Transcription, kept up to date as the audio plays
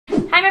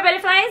Hi my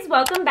butterflies,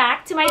 welcome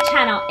back to my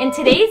channel. In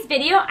today's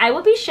video, I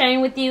will be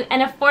sharing with you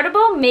an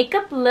affordable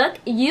makeup look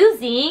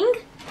using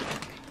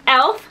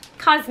e.l.f.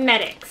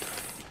 cosmetics.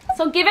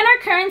 So given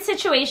our current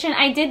situation,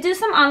 I did do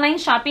some online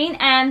shopping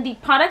and the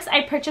products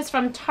I purchased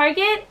from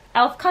Target,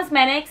 e.l.f.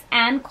 Cosmetics,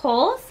 and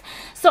Kohl's.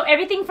 So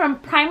everything from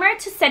primer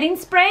to setting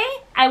spray,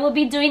 I will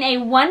be doing a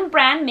one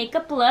brand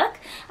makeup look.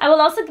 I will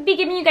also be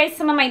giving you guys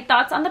some of my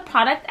thoughts on the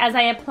product as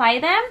I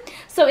apply them.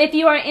 So if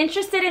you are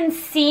interested in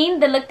seeing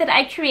the look that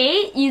I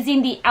create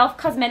using the e.l.f.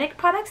 cosmetic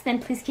products, then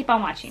please keep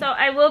on watching. So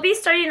I will be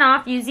starting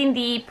off using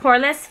the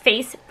Poreless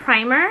Face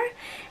Primer.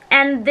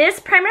 And this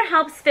primer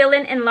helps fill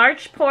in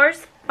enlarged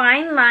pores,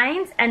 fine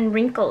lines, and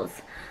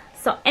wrinkles.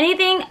 So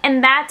anything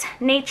in that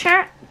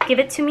nature, give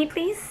it to me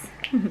please.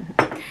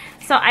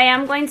 So I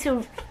am going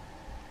to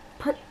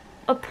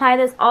apply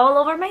this all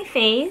over my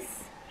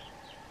face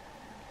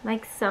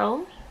like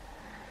so.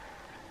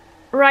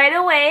 Right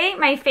away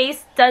my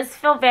face does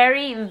feel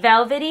very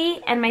velvety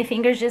and my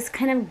fingers just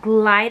kind of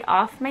glide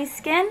off my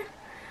skin.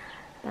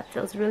 That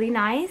feels really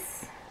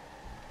nice.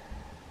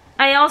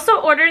 I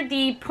also ordered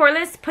the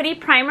Poreless Putty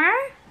Primer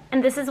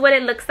and this is what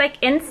it looks like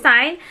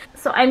inside.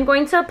 So I'm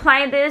going to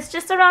apply this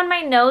just around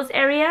my nose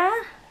area,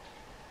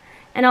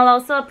 and I'll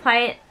also apply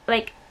it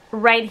like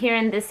right here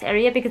in this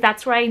area because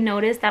that's where I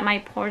noticed that my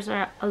pores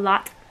are a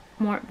lot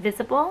more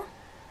visible.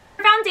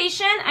 For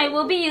foundation, I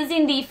will be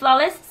using the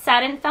Flawless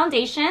Satin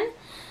Foundation.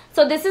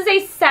 So this is a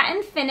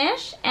satin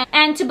finish,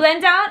 and to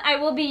blend out, I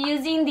will be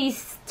using the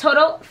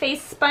Total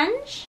Face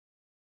Sponge.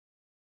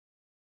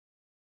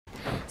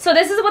 So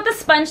this is what the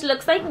sponge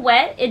looks like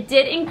wet. It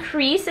did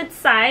increase its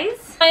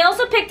size. I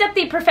also picked up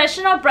the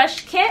Professional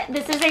Brush Kit.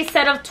 This is a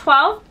set of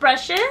 12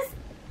 brushes.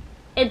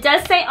 It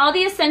does say all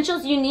the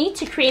essentials you need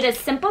to create a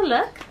simple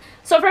look.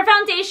 So for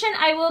foundation,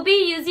 I will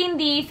be using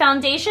the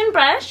foundation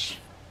brush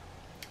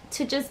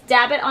to just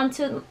dab it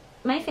onto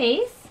my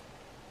face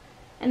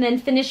and then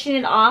finishing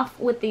it off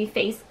with the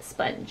face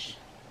sponge.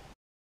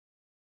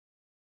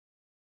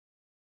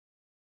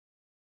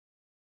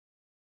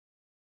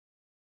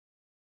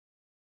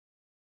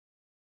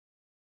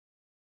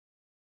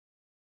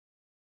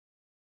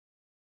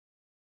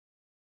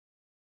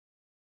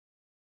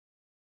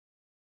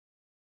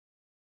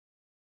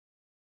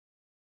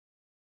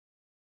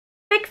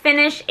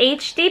 Finish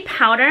HD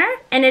powder,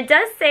 and it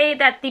does say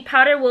that the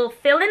powder will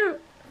fill in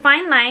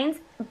fine lines,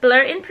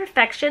 blur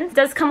imperfections. It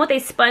does come with a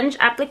sponge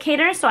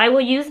applicator, so I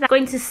will use that. I'm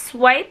going to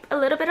swipe a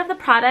little bit of the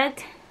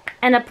product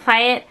and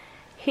apply it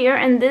here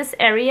in this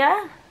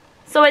area.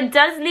 So it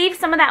does leave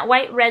some of that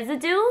white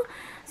residue,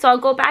 so I'll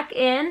go back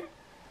in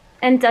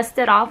and dust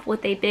it off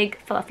with a big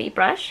fluffy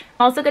brush.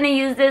 I'm also going to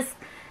use this,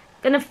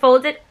 going to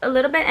fold it a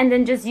little bit and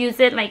then just use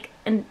it like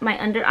in my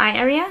under eye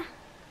area.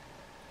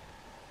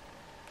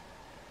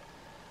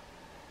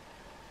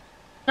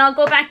 And I'll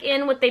go back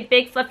in with a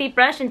big fluffy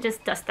brush and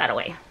just dust that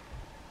away.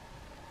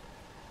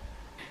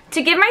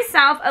 To give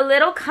myself a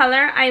little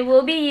color, I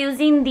will be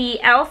using the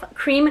e.l.f.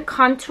 Cream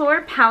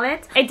Contour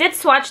Palette. I did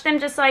swatch them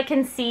just so I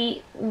can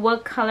see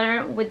what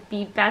color would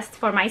be best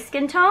for my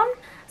skin tone.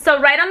 So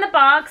right on the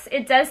box,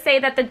 it does say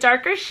that the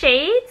darker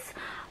shades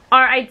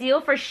are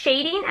ideal for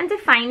shading and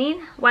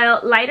defining, while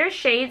lighter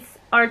shades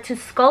are to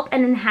sculpt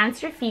and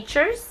enhance your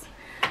features.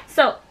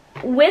 So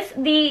with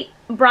the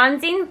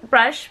bronzing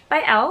brush by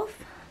e.l.f.,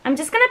 I'm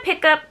just gonna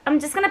pick up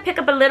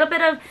a little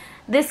bit of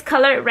this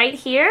color right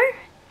here,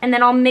 and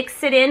then I'll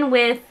mix it in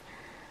with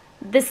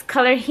this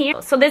color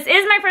here. So this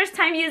is my first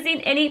time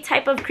using any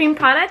type of cream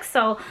product,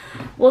 so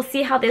we'll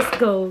see how this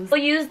goes.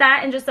 We'll use that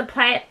and just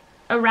apply it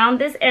around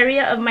this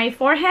area of my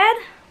forehead,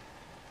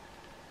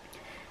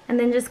 and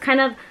then just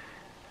kind of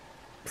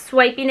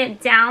swiping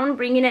it down,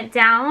 bringing it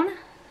down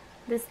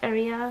this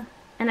area,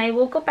 and I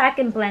will go back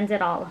and blend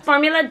it all.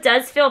 Formula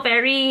does feel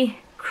very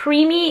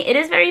creamy. It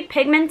is very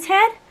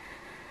pigmented,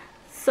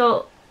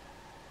 so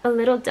a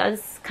little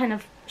does kind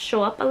of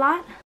show up a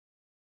lot.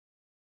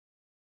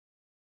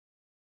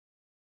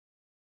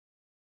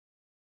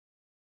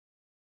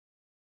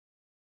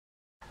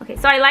 Okay,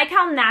 so I like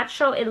how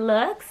natural it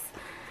looks.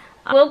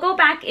 We'll go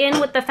back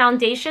in with the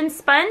foundation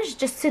sponge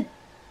just to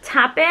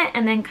tap it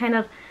and then kind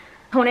of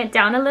tone it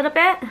down a little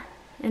bit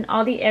in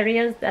all the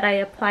areas that I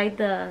applied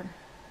the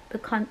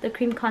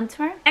cream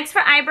contour. Next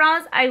for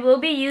eyebrows, I will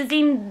be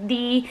using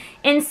the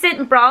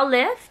Instant Brow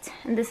Lift,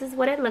 and this is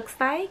what it looks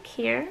like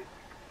here.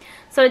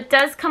 So it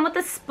does come with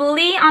a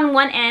spoolie on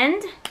one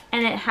end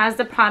and it has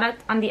the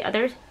product on the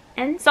other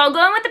end. So I'll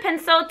go in with the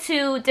pencil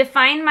to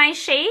define my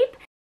shape.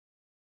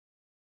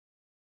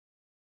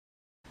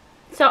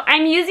 So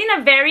I'm using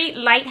a very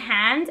light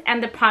hand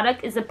and the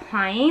product is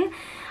applying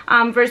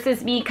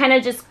versus me kind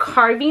of just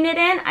carving it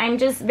in. I'm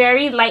just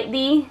very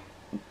lightly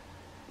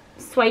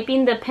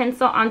swiping the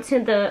pencil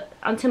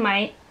onto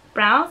my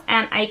brows,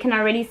 and I can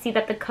already see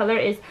that the color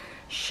is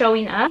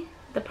showing up.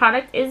 The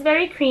product is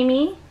very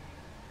creamy.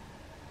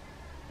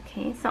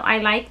 Okay, so I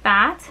like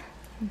that.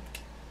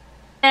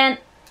 And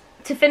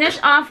to finish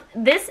off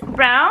this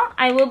brow,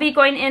 I will be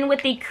going in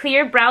with the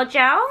clear brow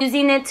gel,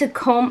 using it to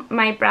comb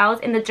my brows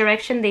in the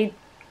direction they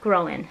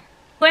grow in.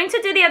 Going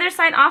to do the other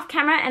side off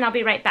camera and I'll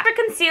be right back. For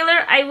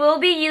concealer, I will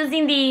be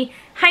using the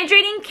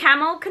Hydrating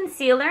Camo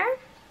Concealer.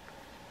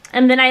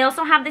 And then I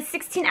also have the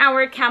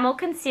 16-Hour Camo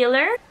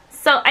Concealer.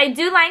 So I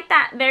do like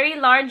that very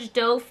large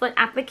doe foot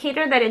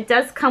applicator that it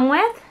does come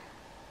with.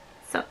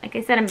 So like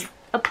I said, I'm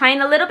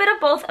applying a little bit of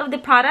both of the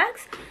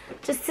products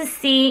just to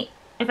see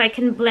if I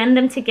can blend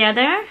them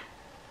together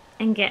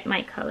and get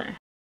my color.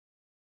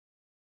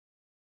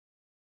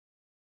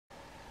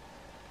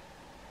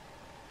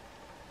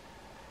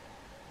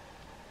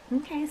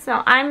 Okay,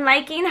 so I'm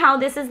liking how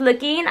this is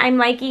looking. I'm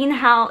liking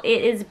how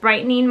it is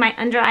brightening my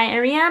under eye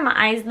area. My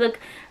eyes look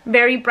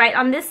very bright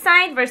on this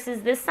side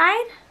versus this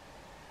side.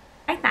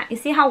 Like that. You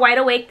see how wide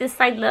awake this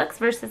side looks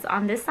versus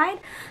on this side?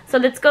 So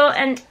let's go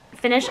and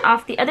finish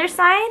off the other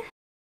side.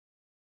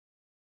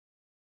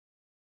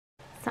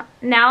 So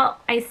now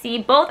I see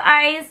both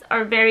eyes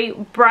are very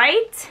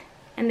bright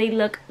and they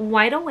look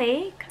wide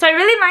awake. So I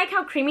really like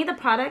how creamy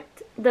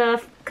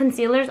the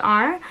concealers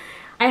are.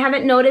 I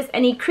haven't noticed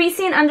any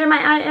creasing under my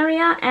eye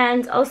area,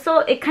 and also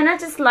it kind of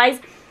just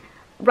lies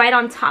right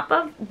on top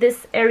of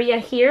this area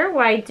here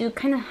where I do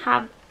kind of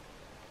have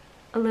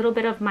a little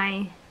bit of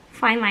my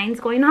fine lines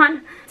going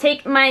on.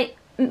 Take my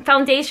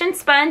foundation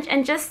sponge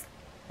and just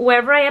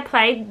wherever I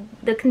applied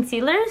the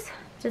concealers,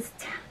 just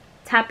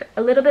tap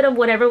a little bit of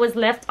whatever was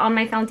left on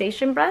my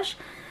foundation brush.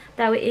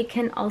 That way it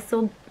can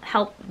also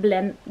help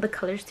blend the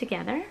colors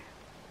together.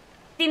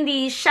 In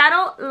the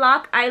Shadow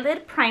Lock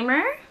Eyelid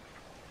Primer,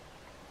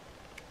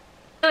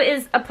 so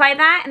is apply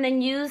that and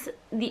then use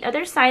the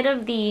other side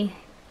of the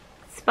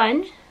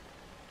sponge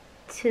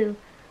to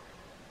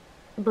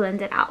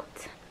blend it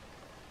out.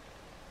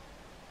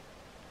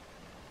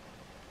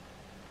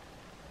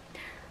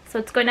 So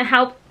it's going to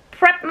help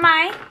prep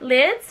my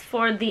lids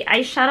for the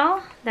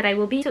eyeshadow that I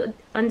will be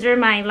under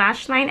my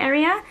lash line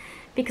area,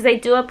 because I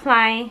do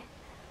apply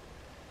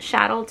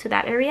shadow to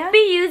that area. I'll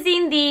be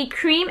using the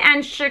Cream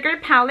and Sugar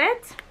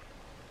palette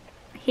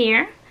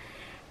here.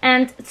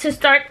 And to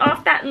start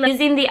off that,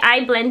 using the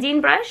eye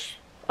blending brush,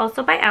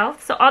 also by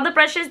e.l.f. So all the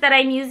brushes that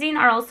I'm using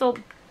are also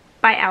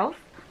by e.l.f.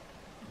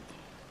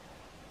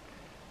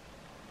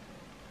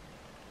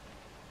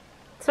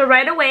 So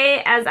right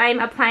away, as I'm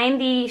applying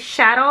the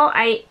shadow,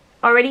 I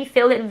already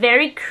feel it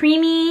very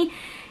creamy.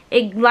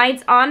 It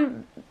glides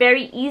on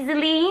very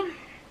easily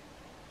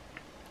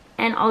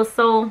and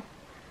also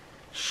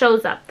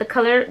shows up. The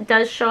color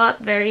does show up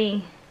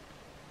very,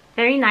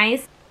 very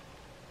nice.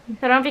 I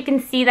don't know if you can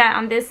see that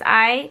on this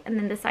eye, and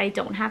then this eye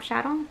don't have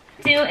shadow.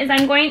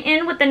 I'm going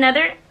in with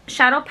another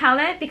shadow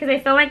palette because I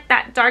feel like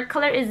that dark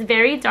color is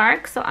very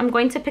dark. So I'm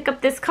going to pick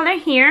up this color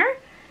here,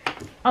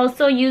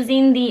 also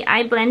using the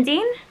eye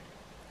blending,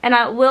 and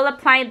I will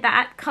apply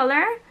that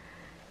color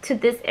to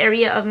this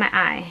area of my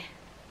eye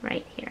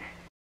right here.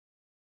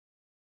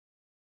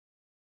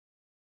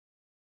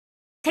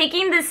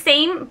 Taking the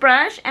same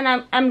brush,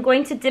 and I'm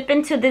going to dip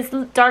into this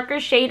darker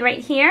shade right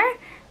here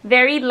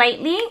very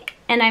lightly,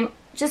 and I'm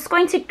just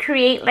going to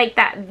create like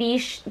that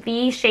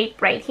V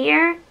shape right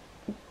here,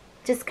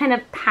 just kind of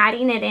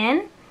patting it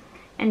in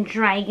and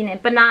dragging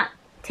it, but not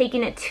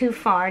taking it too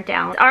far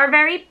down. Are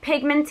very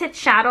pigmented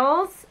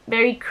shadows,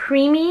 very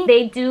creamy.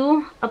 They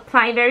do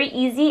apply very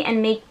easy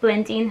and make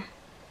blending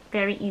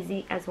very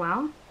easy as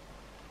well.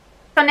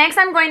 So next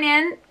I'm going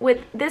in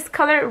with this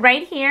color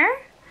right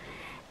here,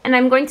 and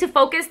I'm going to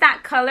focus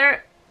that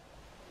color,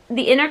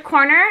 the inner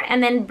corner,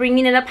 and then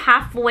bringing it up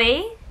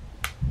halfway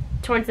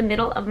towards the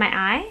middle of my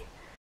eye.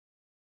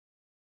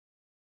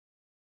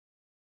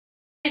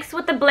 Next,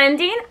 with the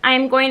blending,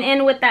 I'm going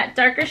in with that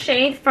darker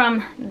shade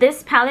from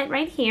this palette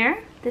right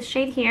here, this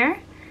shade here.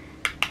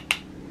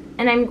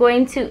 And I'm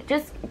going to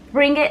just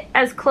bring it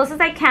as close as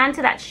I can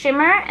to that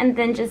shimmer and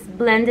then just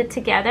blend it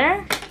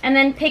together. And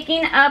then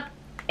picking up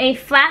a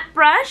flat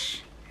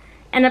brush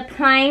and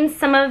applying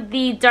some of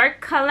the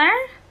dark color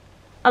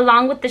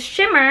along with the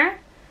shimmer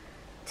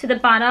to the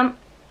bottom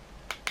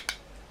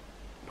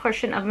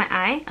portion of my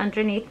eye,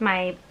 underneath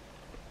my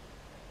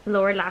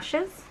lower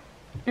lashes.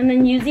 And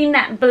then using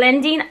that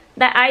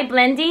eye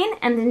blending,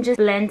 and then just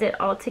blend it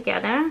all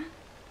together.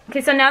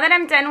 Okay, so now that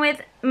I'm done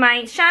with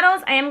my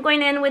shadows, I am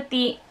going in with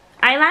the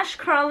eyelash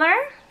curler,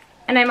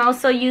 and I'm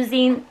also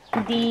using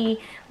the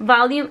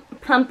volume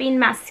plumping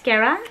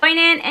mascara. Going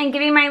in and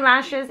giving my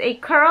lashes a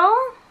curl.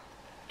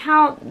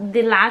 How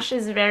the lash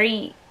is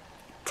very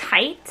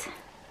tight,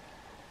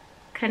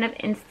 kind of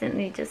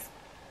instantly, just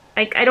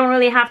like I don't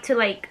really have to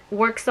like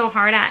work so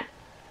hard at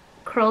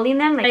curling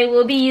them. I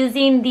will be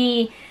using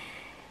the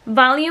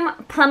volume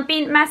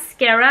plumping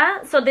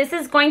mascara. So this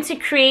is going to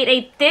create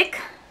a thick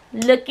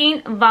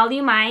looking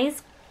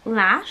volumized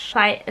lash.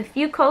 Apply a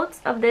few coats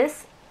of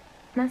this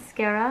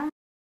mascara.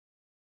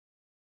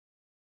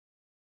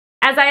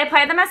 As I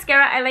apply the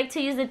mascara, I like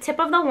to use the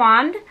tip of the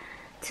wand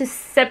to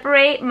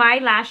separate my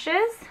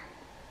lashes,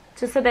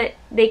 just so that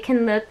they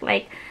can look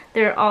like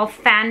they're all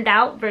fanned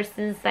out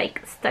versus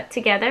like stuck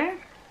together.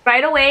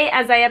 Right away,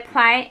 as I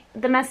apply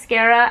the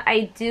mascara,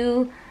 I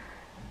do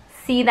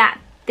see that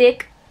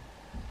thick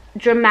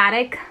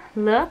dramatic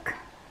look.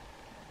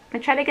 I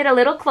try to get a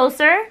little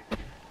closer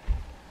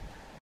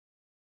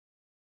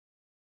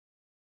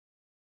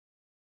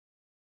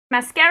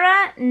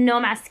Mascara, no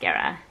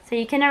mascara. So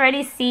you can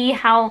already see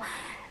how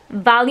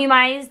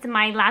volumized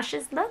my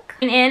lashes look.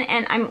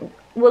 And I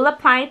will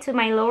apply to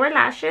my lower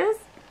lashes.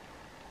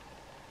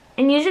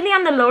 And usually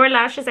on the lower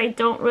lashes, I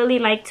don't really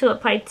like to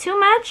apply too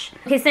much.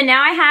 Okay, so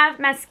now I have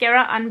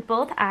mascara on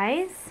both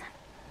eyes.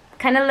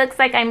 Kind of looks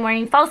like I'm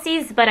wearing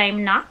falsies, but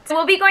I'm not.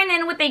 We'll be going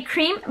in with a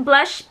cream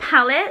blush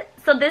palette.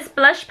 So this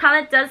blush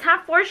palette does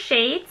have 4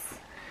 shades.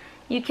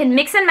 You can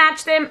mix and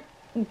match them,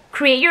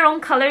 create your own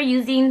color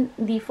using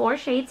the 4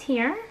 shades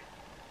here.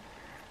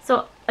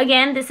 So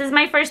again, this is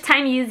my first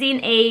time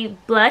using a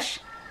blush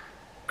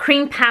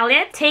cream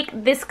palette. Take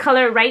this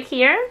color right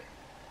here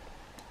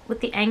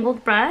with the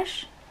angled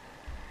brush.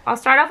 I'll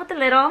start off with a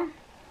little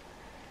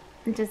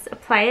and just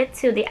apply it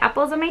to the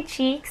apples of my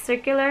cheeks,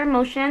 circular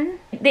motion.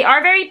 They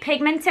are very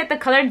pigmented. The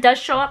color does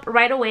show up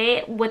right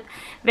away with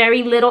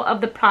very little of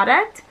the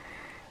product.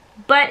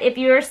 But if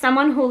you're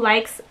someone who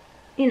likes,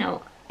 you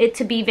know, it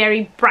to be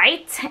very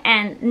bright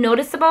and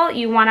noticeable,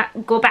 you want to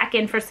go back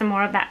in for some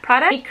more of that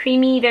product. Very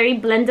creamy, very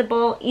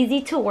blendable,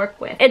 easy to work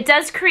with. It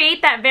does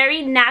create that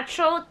very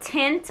natural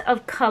tint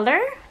of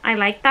color. I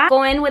like that.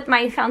 Go in with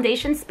my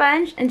foundation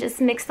sponge and just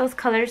mix those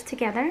colors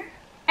together.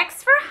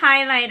 Next for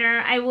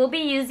highlighter, I will be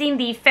using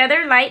the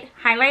Feather Light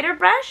highlighter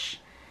brush.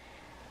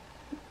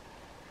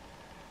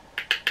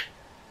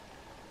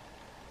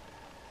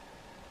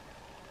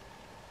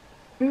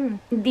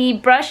 The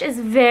brush is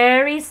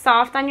very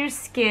soft on your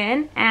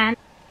skin, and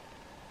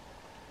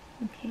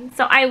okay,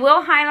 so I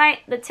will highlight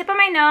the tip of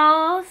my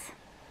nose,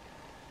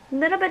 a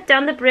little bit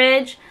down the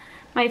bridge,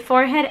 my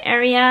forehead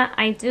area.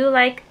 I do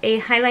like a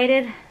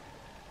highlighted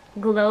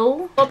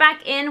glow. Go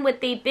back in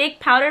with the big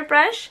powder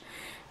brush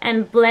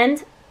and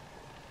blend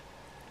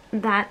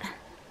that.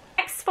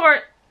 Next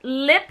for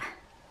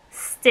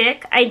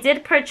lipstick, I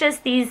did purchase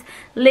these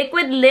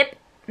liquid lip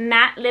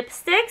matte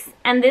lipsticks,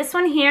 and this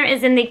one here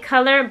is in the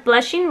color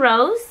Blushing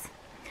Rose,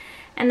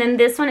 and then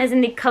this one is in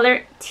the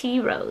color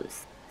Tea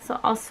Rose. So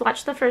I'll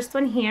swatch the first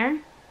one here.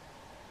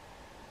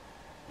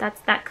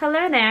 That's that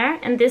color there,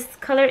 and this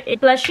color is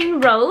Blushing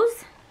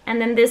Rose,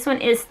 and then this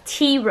one is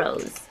Tea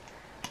Rose.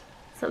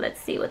 So let's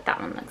see what that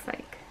one looks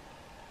like.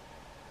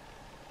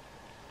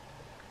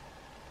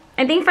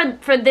 I think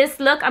for this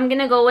look, I'm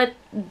gonna go with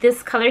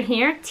this color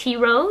here, Tea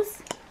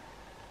Rose,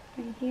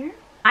 right here.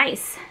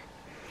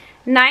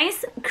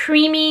 Nice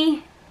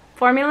creamy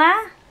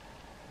formula.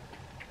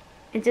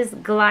 It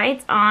just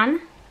glides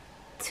on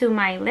to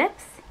my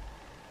lips.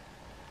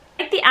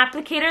 I like the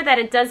applicator that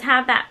it does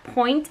have that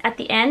point at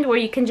the end where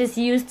you can just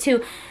use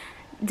to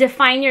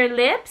define your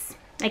lips,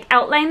 like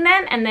outline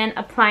them, and then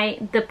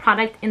apply the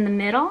product in the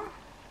middle.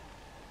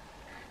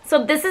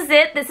 So this is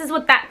it. This is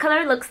what that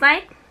color looks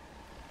like.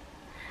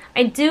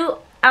 I do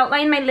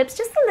outline my lips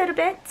just a little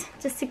bit,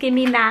 just to give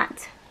me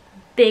that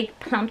big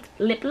plumped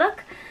lip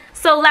look.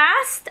 So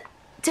last,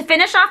 to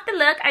finish off the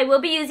look, I will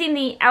be using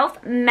the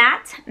e.l.f.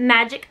 Matte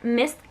Magic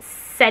Mist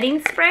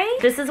Setting Spray.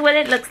 This is what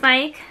it looks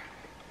like.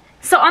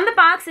 So on the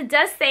box, it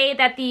does say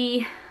that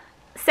the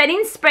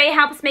setting spray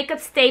helps makeup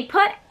stay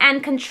put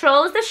and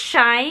controls the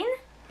shine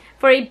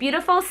for a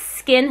beautiful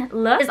skin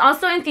look. It's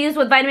also infused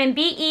with vitamin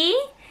B, E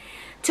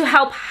to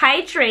help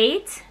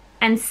hydrate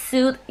and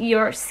soothe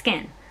your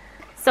skin.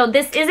 So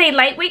this is a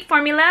lightweight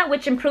formula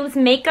which improves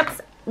makeup's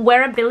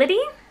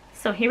wearability.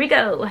 So here we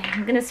go.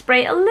 I'm gonna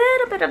spray a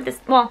little bit of this,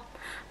 well,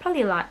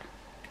 probably a lot.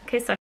 Okay,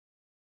 so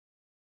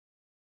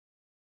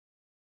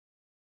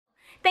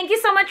thank you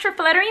so much for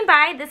fluttering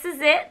by. This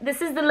is it.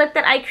 This is the look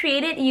that I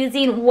created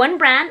using one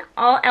brand,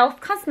 e.l.f.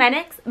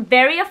 Cosmetics.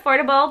 Very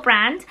affordable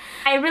brand.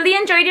 I really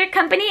enjoyed your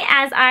company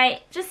as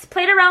I just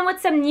played around with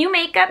some new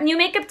makeup. New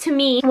makeup to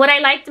me. What I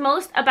liked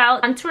most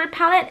about contour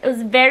palette, it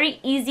was very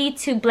easy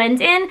to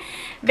blend in.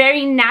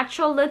 Very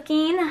natural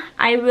looking.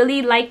 I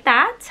really like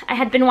that. I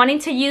had been wanting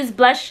to use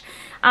blush,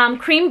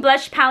 cream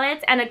blush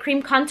palette and a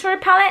cream contour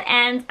palette,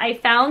 and I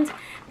found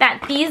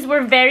that these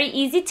were very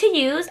easy to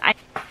use.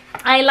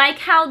 I like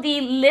how the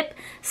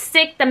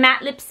lipstick, the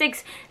matte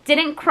lipsticks,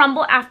 didn't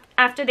crumble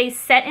after they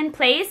set in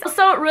place.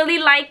 Also really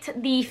liked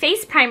the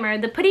face primer,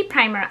 the putty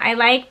primer. I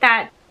like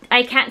that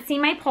I can't see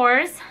my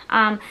pores.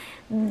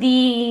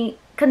 The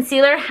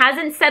concealer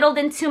hasn't settled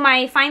into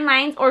my fine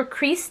lines or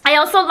crease. I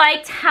also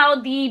liked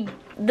how the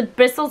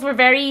bristles were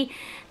very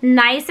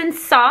nice and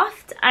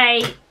soft.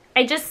 I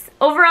just,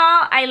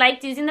 overall, I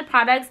liked using the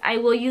products. I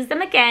will use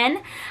them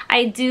again.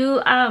 I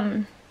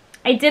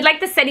did like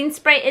the setting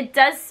spray. It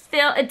does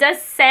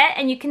set,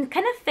 and you can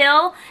kind of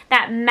feel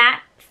that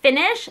matte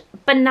finish,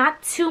 but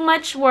not too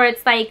much where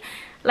it's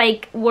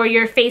like where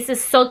your face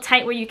is so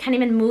tight where you can't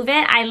even move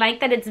it. I like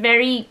that it's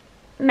very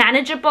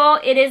manageable.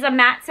 It is a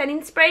matte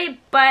setting spray,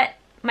 but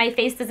my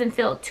face doesn't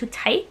feel too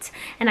tight,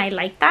 and I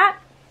like that.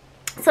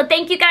 So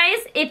thank you guys.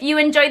 If you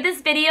enjoyed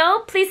this video,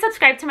 please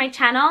subscribe to my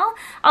channel.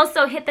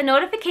 Also hit the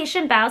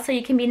notification bell so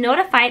you can be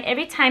notified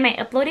every time I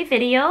upload a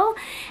video.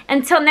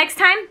 Until next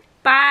time,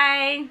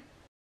 bye.